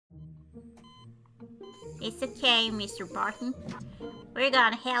It's okay, Mr. Barton. We're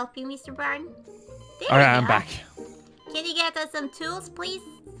gonna help you, Mr. Barton. Alright, I'm back. Can you get us some tools, please?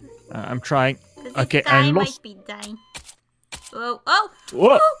 I'm trying. Okay, I lost. might be dying. Whoa! Oh!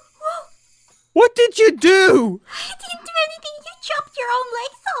 What? Whoa, whoa. What did you do? I didn't do anything. You chopped your own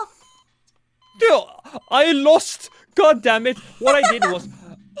legs off. Dude, I lost. God damn it! What I did was,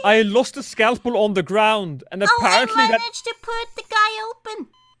 I lost the scalpel on the ground, and apparently I managed to put the guy open.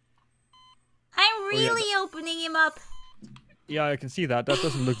 I'm really opening him up. Yeah, I can see that. That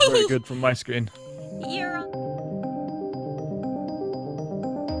doesn't look very good from my screen. You're on.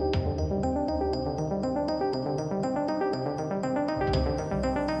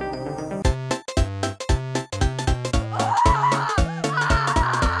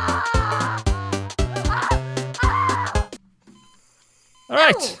 All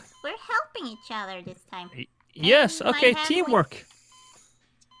right. Oh, we're helping each other this time. Yes. Okay. Teamwork.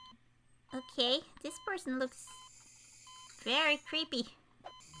 Okay, this person looks very creepy.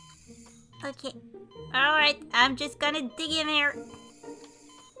 Okay, alright, I'm just gonna dig in here.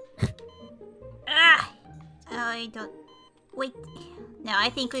 Ah! Oh, I don't... Wait. No, I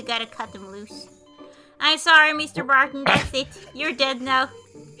think we gotta cut them loose. I'm sorry, Mr. Barton, that's it. You're dead now.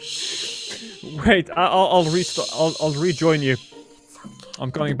 Shh. Wait, I'll restart. I'll rejoin you. It's okay.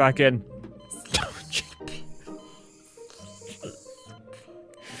 I'm coming back in.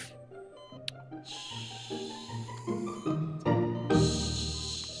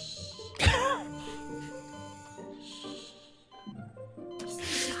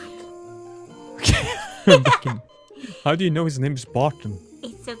 How do you know his name is Barton?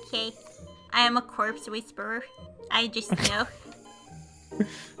 It's okay. I am a corpse whisperer. I just know.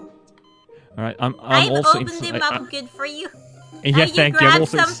 Alright, I'm I've also opened him up good for you. Yeah, thank you. You I'm grab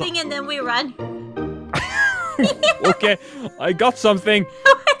also something and then we run. Okay, I got something.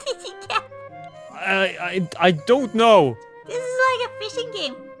 What did you get? I don't know. This is like a fishing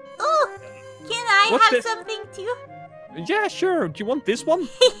game. Oh, can I What's have this? something too? Yeah, sure. Do you want this one?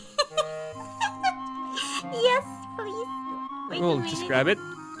 Yes, please. Wait a Well, minute. just grab it.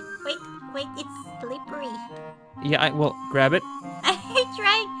 Wait, it's slippery. Yeah, well, grab it. I'm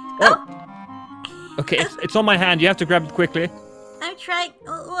trying. Oh. Okay, it's on my hand. You have to grab it quickly. I'm trying.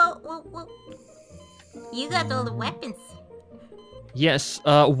 Whoa. You got all the weapons. Yes.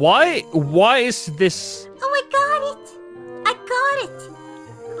 Why is this? Oh, I got it.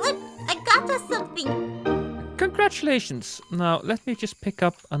 Look, I got us something. Congratulations. Now let me just pick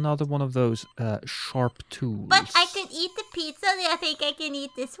up another one of those sharp tools. But I could eat the pizza. Do you think I can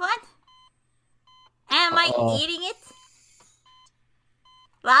eat this one? Am I eating it?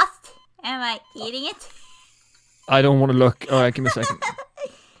 Lost? Am I eating it? I don't want to look. All right, give me a second.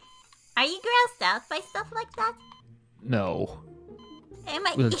 Are you grossed out by stuff like that? No. Am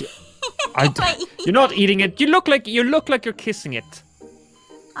I? Well, Am I you're not eating it. You look like you're kissing it.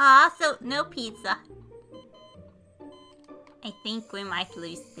 Ah, so no pizza. I think we might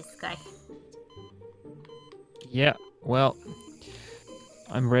lose this guy. Yeah. Well,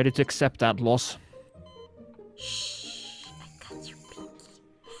 I'm ready to accept that loss. Shh! I got your pinky.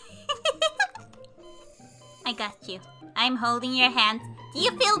 I got you. I'm holding your hand. Do you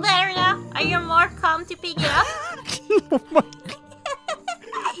feel better now? Are you more calm to pick it up? Oh my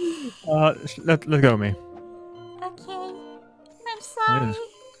God. Let go of me. Okay. I'm sorry.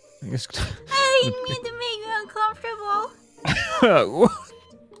 I didn't mean to make you uncomfortable.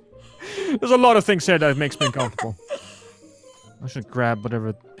 There's a lot of things here that makes me uncomfortable. I should grab whatever.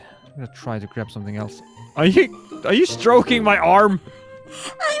 I'm gonna try to grab something else. Are you stroking my arm?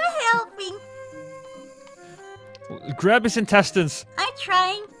 I'm helping. Grab his intestines. I'm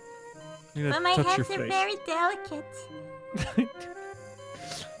trying. But my touch hands your are face. very delicate.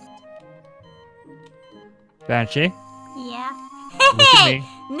 Banshee. Yeah. Look at Hey! me.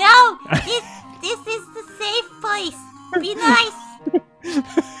 No! This is the safe place. Be nice.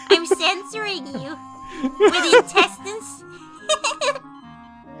 I'm censoring you with intestines.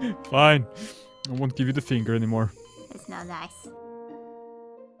 Fine. I won't give you the finger anymore. That's not nice.